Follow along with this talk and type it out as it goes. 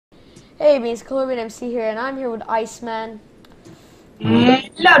Hey, Beans, Colombian MC here, and I'm here with Iceman.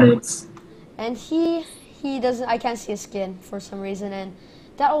 Hello, dudes. And he doesn't, I can't see his skin for some reason, and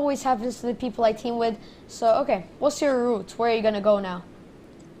that always happens to the people I team with. So, okay, what's your route? Where are you gonna go now?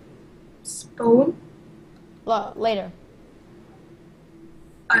 Spawn? Later.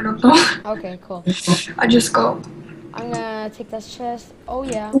 I don't know. Okay, cool. I just go. I'm gonna take this chest. Oh,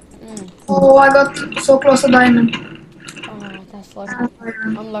 yeah. Oh, I got so close to diamond. Oh, that's lucky.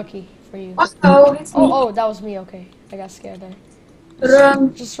 Iron. I'm lucky for you. Oh, it's me. Oh, that was me, okay. I got scared there.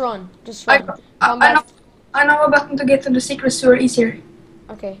 Run. Just run. Just I, run. I know a button to get to the secret sewer easier.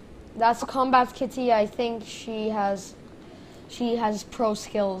 Okay, that's Combat Kitty. I think she has pro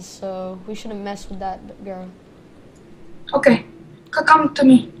skills, so we shouldn't mess with that girl. Okay, come to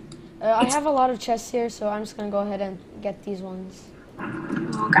me. I have a lot of chests here, so I'm just gonna go ahead and get these ones.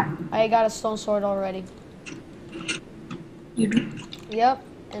 Okay. I got a stone sword already. You do. Yep,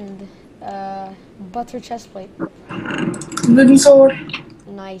 and butter chest plate. Wooden sword.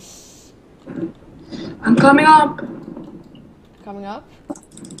 Nice. I'm coming up. Coming up?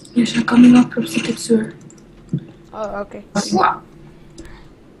 Yes, I'm coming up from secret sewer. Oh, okay. Wow.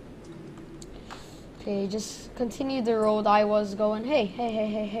 Okay, just continue the road I was going.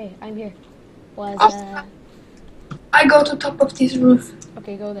 Hey, I'm here. What's I go to top of this roof.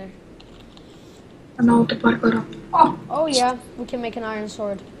 Okay, go there. I know to parkour up. Oh. Oh yeah, we can make an iron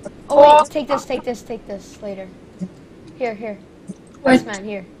sword. Oh wait, take this later. Here. Wait. Iceman,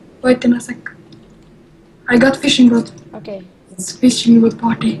 here. Wait in a sec. I got fishing rod. Okay. It's fishing rod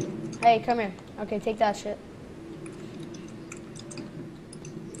party. Hey, come here. Okay, take that shit.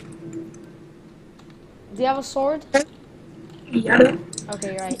 Do you have a sword? Yeah.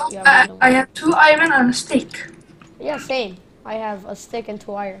 Okay, right. You have I have 2 iron and a stick. Yeah, same. I have a stick and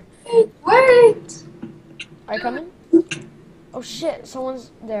 2 iron. Wait! Are you coming? Oh shit,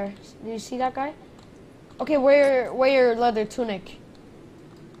 someone's there. Do you see that guy? Okay, wear your leather tunic.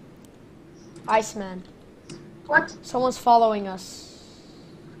 Iceman. What? Someone's following us.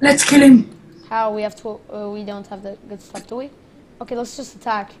 Let's kill him. How? We have to. We don't have the good stuff, do we? Okay, let's just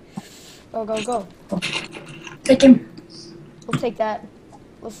attack. Go. Take him. We'll take that.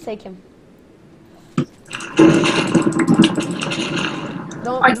 Let's take him.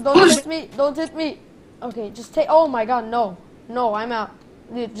 Don't hit me. Don't hit me. Okay, just take. Oh my god, no. No, I'm out.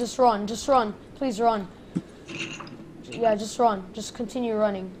 Dude, just run. Please run. Yeah, just run. Just continue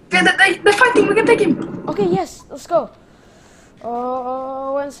running. Yeah, they're fighting. We can take him. Okay, yes. Let's go.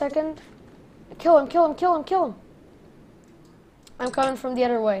 Oh, 1 second. Kill him. I'm coming from the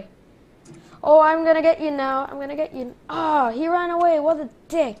other way. Oh, I'm gonna get you now. Ah, he ran away. What a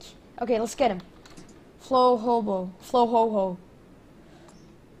dick. Okay, let's get him. Flow ho-ho.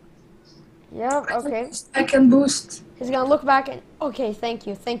 Yep, okay. I can boost. He's gonna look back and... Okay, thank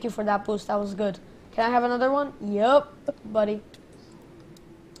you. Thank you for that boost. That was good. Can I have another one? Yep, buddy.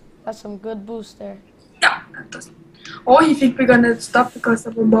 That's some good boost there. Yeah, that doesn't. Oh, you think we're gonna stop because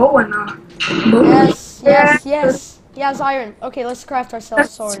of a bow and a bow? Yes. He has iron. Okay, let's craft ourselves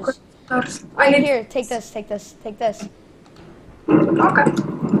swords. I need... Here, take this. Okay.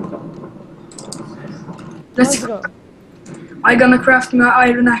 Let's go. I'm gonna craft my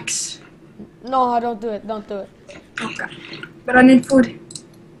iron axe. No, don't do it. Okay. But I need food.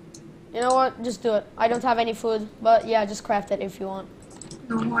 You know what? Just do it. I don't have any food, but yeah, just craft it if you want.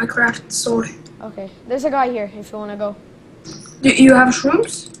 No, I craft sword. Okay. There's a guy here if you want to go. Do you have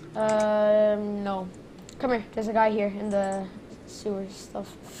shrooms? No. Come here. There's a guy here in the sewer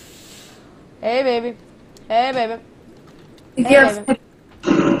stuff. Hey, baby. If you have... baby.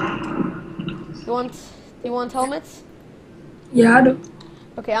 You want helmets? Yeah, I do.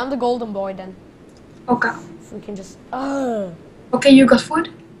 Okay, I'm the golden boy then. Okay. If we can just... Okay, you got food?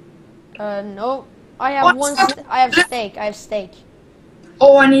 No. I have I have steak.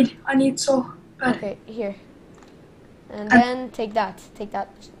 Oh, I need so bad. Okay, here. And then take that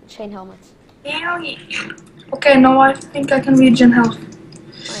chain helmet. Yeah. Okay, now I think I can regen health.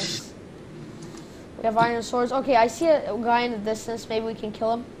 Nice. We have iron swords. Okay, I see a guy in the distance. Maybe we can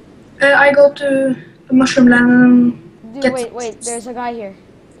kill him. I go to the mushroom land and Dude, wait. There's a guy here.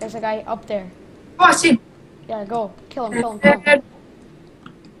 There's a guy up there. Oh, I see. Yeah, go. Kill him.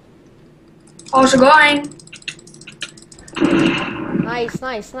 How's it going? Nice.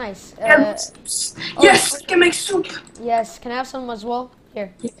 Yes, I can make soup. Yes, can I have some as well?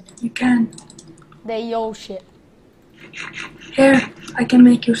 Here. Yeah, you can. Yo shit. Here, I can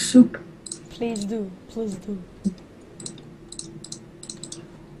make your soup. Please do.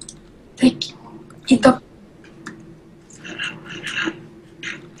 Take. Eat up.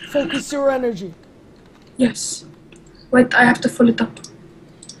 Focus your energy. Yes. Wait, I have to fill it up.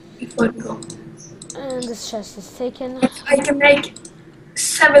 before we go. And this chest is taken. I can make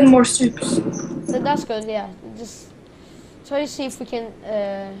 7 more soups. That's good, yeah. Just try to see if we can,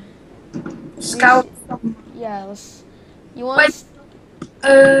 Scout. yeah, let's... You want... Wait.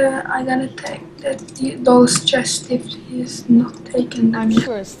 I gotta take those chests if he's not taken them. I'm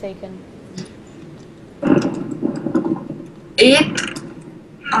sure it's taken. It.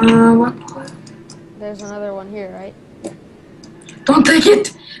 What? There's another one here, right? Don't take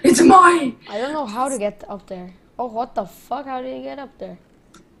it! It's mine! I don't know how to get up there. Oh, what the fuck? How did you get up there?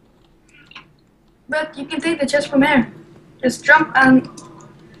 But you can take the chest from here. Just jump and...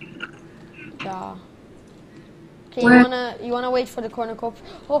 Yeah. Okay, Where? you wanna wait for the cornucopia?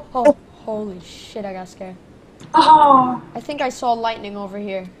 Oh, holy shit! I got scared. Oh! I think I saw lightning over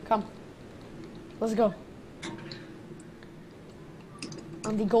here. Come, let's go.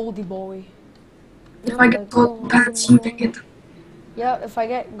 I'm the Goldie boy. If I get gold pants, you can get them. Yeah, if I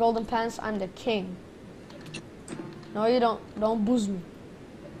get golden pants, I'm the king. No, you don't. Don't boost me.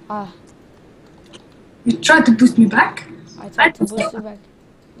 Ah, You tried to boost me back? I tried to boost you back.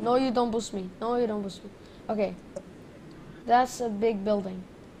 No, you don't boost me. No, you don't boost me. Okay. That's a big building.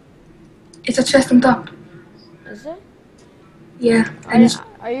 It's a chest on top. Is there? Yeah. And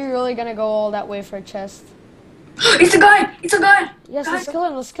Are you really gonna go all that way for a chest? it's a guy! It's a guy! Yes, Guy. let's kill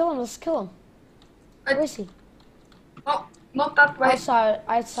him. Let's kill him. Let's kill him. Where is he? Oh, not that way.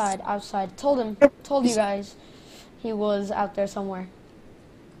 Outside. Told you guys, he was out there somewhere.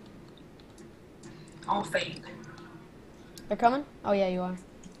 Oh, fake. They're coming? Oh yeah, you are.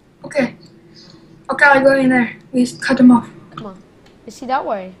 Okay. Okay, I'll go in there. We just cut him off. Come on. Is he that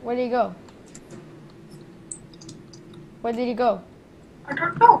way? Where did he go? Where did he go? I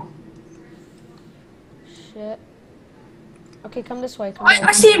don't know. Shit. Okay, come this way. Come I this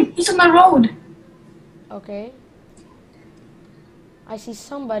way. see him! He's on the road! Okay. I see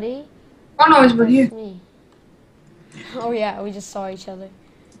somebody. Oh no, it's with That's you. me. Oh yeah, we just saw each other.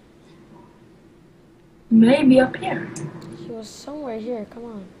 Maybe up here. He was somewhere here. Come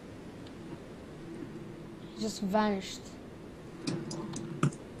on. He just vanished.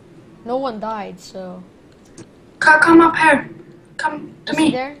 No one died, so. Come up here. Come to Is me.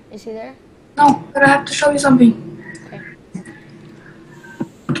 he there? Is he there? No, but I have to show you something. Okay.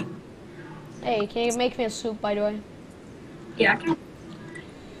 Hey, can you make me a soup, by the way? Yeah, I can.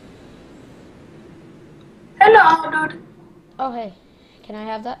 Hello, dude. Oh, hey. Can I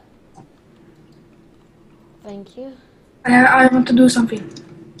have that? Thank you. I want to do something.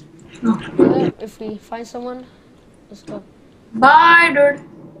 No. If we find someone, let's go. Bye, dude.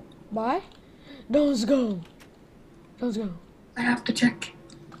 Bye? Let's go. Let's go. I have to check.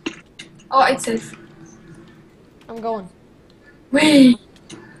 Oh, it's safe. I'm going. Wait.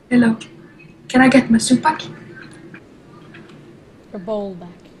 Hello. Can I get my soup back? Your bowl back.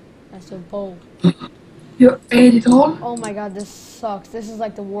 That's your bowl. You ate it all? Oh my god, this sucks. This is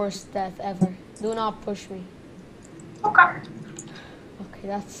like the worst death ever. Do not push me. Okay. Okay,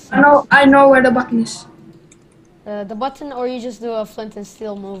 that's... I know where the button is. the button, or you just do a flint and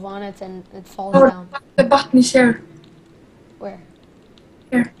steel move on it and it falls Oh, down. the button is here. Where?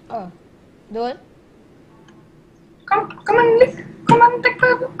 Here. Oh. Do it? Come on, look. Come on, take a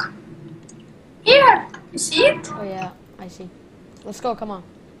look. Here. You see it? Oh yeah, I see. Let's go, come on.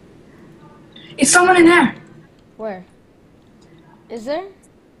 It's someone in here. Where? Is there?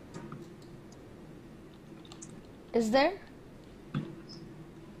 Is there?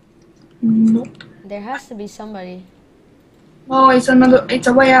 Nope. There has to be somebody. Oh, it's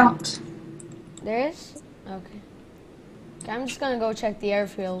a way out. There is? Okay. Okay, I'm just gonna go check the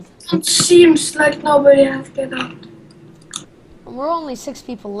airfield. It seems like nobody has get out. We're only 6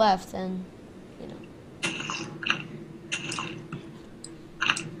 people left, and you know.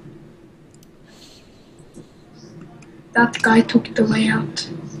 That guy took the way out.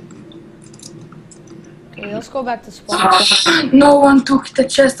 Okay, let's go back to spawn. No one took the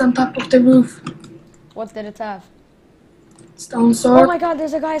chest on top of the roof. What did it have? Stone Oh sword. my god,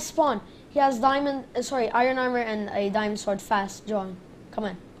 there's a guy at spawn. He has iron armor and a diamond sword. Fast, join. Come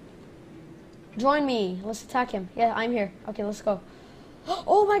on. Join me. Let's attack him. Yeah, I'm here. Okay, let's go.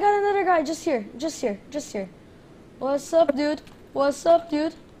 Oh my god, another guy. Just here. What's up, dude? What's up,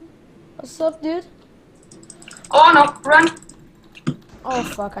 dude? Oh no, run. Oh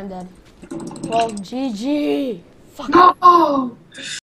fuck, I'm dead. Well, GG. Fuck. No.